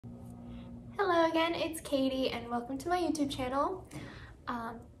Hello again, it's Katie and welcome to my YouTube channel.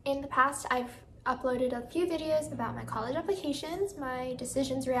 In the past, I've uploaded a few videos about my college applications, my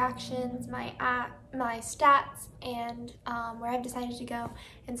decisions, reactions, my stats, and where I've decided to go.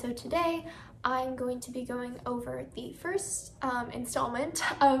 And so today, I'm going to be going over the first installment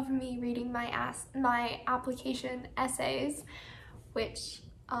of me reading my application essays, which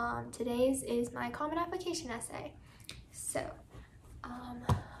today's is my common application essay. So,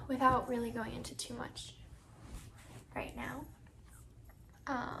 without really going into too much right now.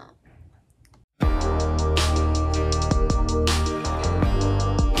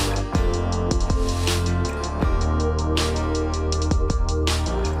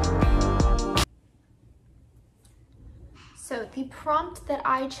 So the prompt that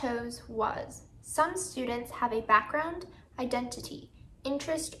I chose was, some students have a background, identity,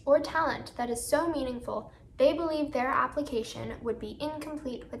 interest, or talent that is so meaningful they believe their application would be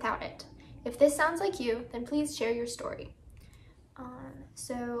incomplete without it. If this sounds like you, then please share your story.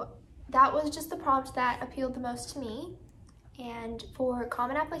 So that was just the prompt that appealed the most to me. And for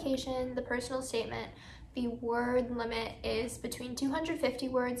common application, the personal statement, the word limit is between 250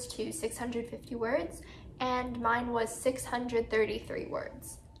 words to 650 words, and mine was 633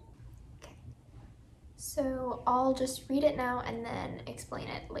 words. Okay. So I'll just read it now and then explain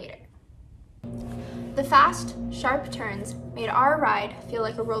it later. The fast, sharp turns made our ride feel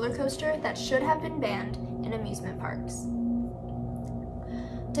like a roller coaster that should have been banned in amusement parks.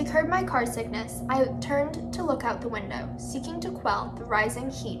 To curb my car sickness, I turned to look out the window, seeking to quell the rising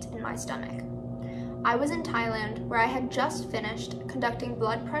heat in my stomach. I was in Thailand, where I had just finished conducting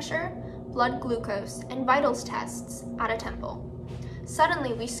blood pressure, blood glucose, and vitals tests at a temple.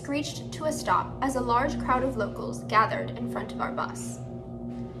 Suddenly, we screeched to a stop as a large crowd of locals gathered in front of our bus.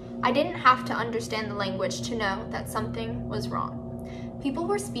 I didn't have to understand the language to know that something was wrong. People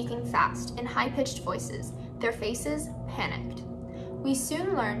were speaking fast in high-pitched voices, their faces panicked. We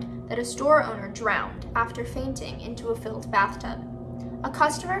soon learned that a store owner drowned after fainting into a filled bathtub. A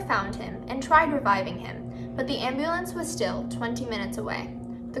customer found him and tried reviving him, but the ambulance was still 20 minutes away.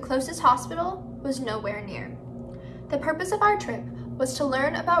 The closest hospital was nowhere near. The purpose of our trip was to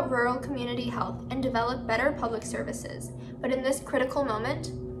learn about rural community health and develop better public services, but in this critical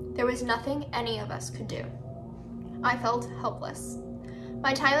moment, there was nothing any of us could do. I felt helpless.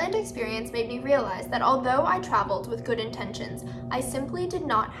 My Thailand experience made me realize that although I traveled with good intentions, I simply did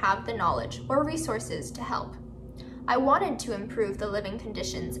not have the knowledge or resources to help. I wanted to improve the living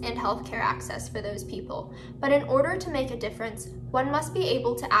conditions and healthcare access for those people, but in order to make a difference, one must be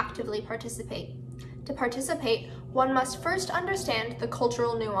able to actively participate. To participate, one must first understand the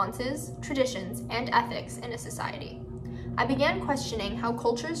cultural nuances, traditions, and ethics in a society. I began questioning how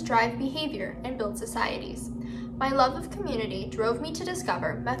cultures drive behavior and build societies. My love of community drove me to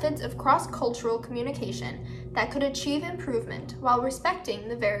discover methods of cross-cultural communication that could achieve improvement while respecting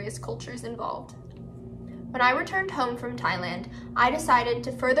the various cultures involved. When I returned home from Thailand, I decided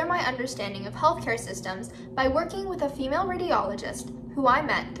to further my understanding of healthcare systems by working with a female radiologist who I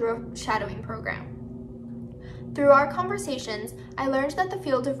met through a shadowing program. Through our conversations, I learned that the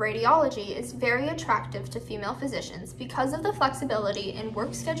field of radiology is very attractive to female physicians because of the flexibility in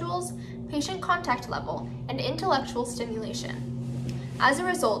work schedules, patient contact level, and intellectual stimulation. As a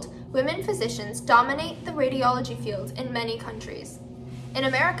result, women physicians dominate the radiology field in many countries. In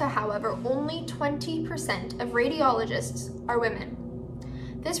America, however, only 20% of radiologists are women.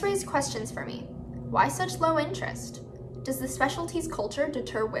 This raised questions for me. Why such low interest? Does the specialty's culture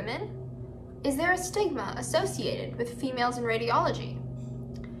deter women? Is there a stigma associated with females in radiology?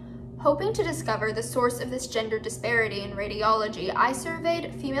 Hoping to discover the source of this gender disparity in radiology, I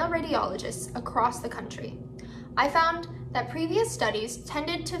surveyed female radiologists across the country. I found that previous studies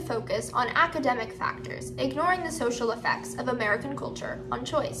tended to focus on academic factors, ignoring the social effects of American culture on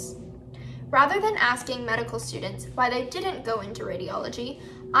choice. Rather than asking medical students why they didn't go into radiology,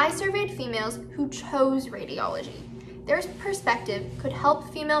 I surveyed females who chose radiology. Their perspective could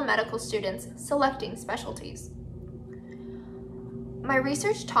help female medical students selecting specialties. My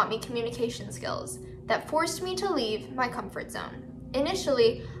research taught me communication skills that forced me to leave my comfort zone.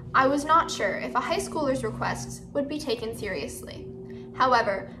 Initially, I was not sure if a high schooler's requests would be taken seriously.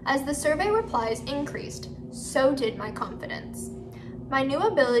 However, as the survey replies increased, so did my confidence. My new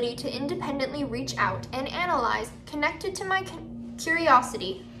ability to independently reach out and analyze connected to my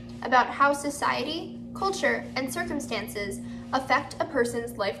curiosity about how society, culture, and circumstances affect a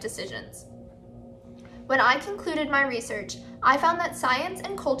person's life decisions. When I concluded my research, I found that science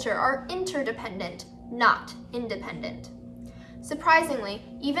and culture are interdependent, not independent. Surprisingly,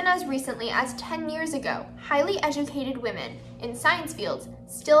 even as recently as 10 years ago, highly educated women in science fields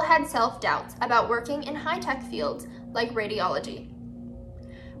still had self-doubts about working in high-tech fields like radiology.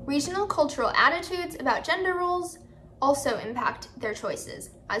 Regional cultural attitudes about gender roles also impact their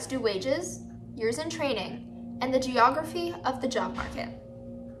choices, as do wages, years in training, and the geography of the job market.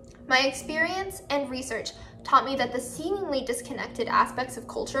 My experience and research taught me that the seemingly disconnected aspects of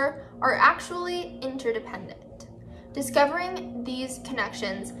culture are actually interdependent. Discovering these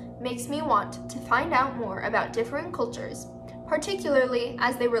connections makes me want to find out more about different cultures, particularly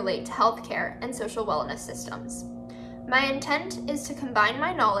as they relate to healthcare and social wellness systems. My intent is to combine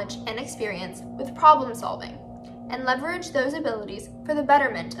my knowledge and experience with problem solving and leverage those abilities for the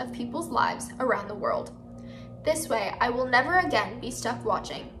betterment of people's lives around the world. This way, I will never again be stuck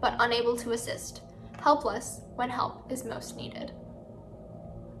watching, but unable to assist, helpless when help is most needed.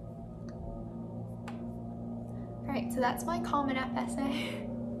 Alright, so that's my Common App essay.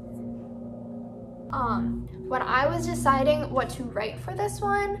 When I was deciding what to write for this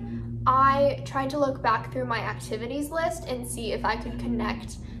one, I tried to look back through my activities list and see if I could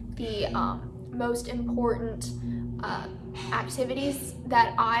connect the most important activities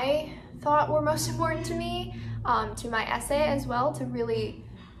that I thought were most important to me to my essay as well, to really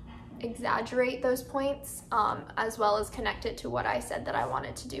exaggerate those points as well as connect it to what I said that I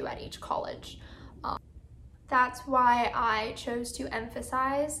wanted to do at each college. That's why I chose to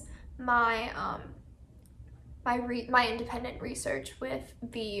emphasize my my independent research with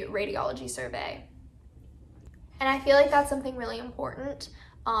the radiology survey. And I feel like that's something really important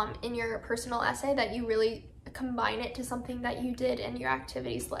in your personal essay, that you really combine it to something that you did in your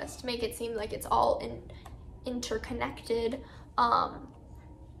activities list. Make it seem like it's all interconnected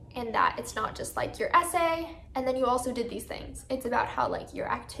and that it's not just like your essay and then you also did these things. It's about how like your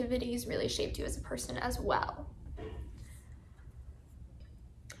activities really shaped you as a person as well.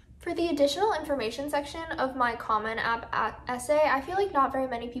 For the additional information section of my Common App essay, I feel like not very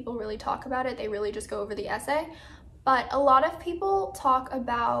many people really talk about it. They really just go over the essay. But a lot of people talk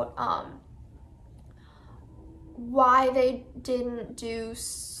about why they didn't do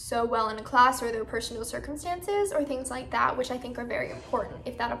so well in a class or their personal circumstances or things like that, which I think are very important.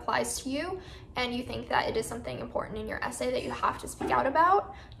 If that applies to you and you think that it is something important in your essay that you have to speak out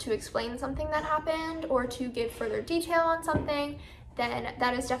about, to explain something that happened or to give further detail on something, then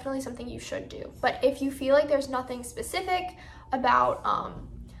that is definitely something you should do. But if you feel like there's nothing specific about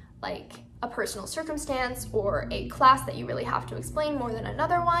like a personal circumstance or a class that you really have to explain more than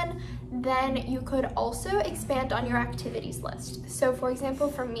another one, then you could also expand on your activities list. So for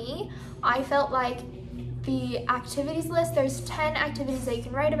example, for me, I felt like the activities list, there's 10 activities that you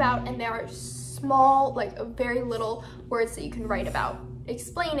can write about, and there are small, like very little words that you can write about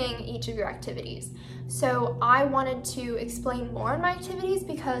explaining each of your activities. So I wanted to explain more on my activities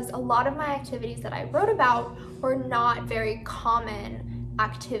because a lot of my activities that I wrote about were not very common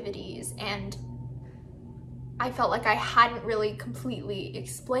activities, and I felt like I hadn't really completely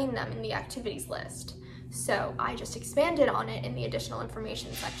explained them in the activities list. So I just expanded on it in the additional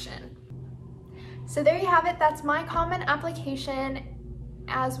information section. So there you have it. That's my common application,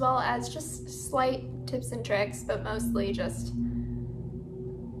 as well as just slight tips and tricks, but mostly just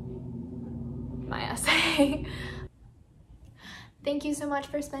my essay. Thank you so much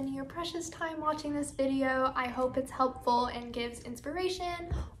for spending your precious time watching this video. I hope it's helpful and gives inspiration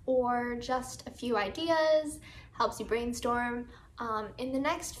or just a few ideas, helps you brainstorm. In the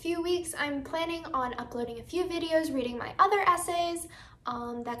next few weeks, I'm planning on uploading a few videos reading my other essays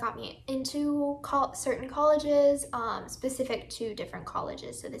that got me into certain colleges, specific to different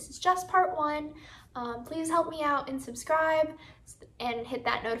colleges. So this is just part one. Please help me out and subscribe and hit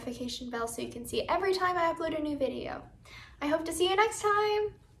that notification bell so you can see every time I upload a new video. I hope to see you next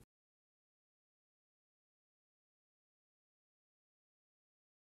time!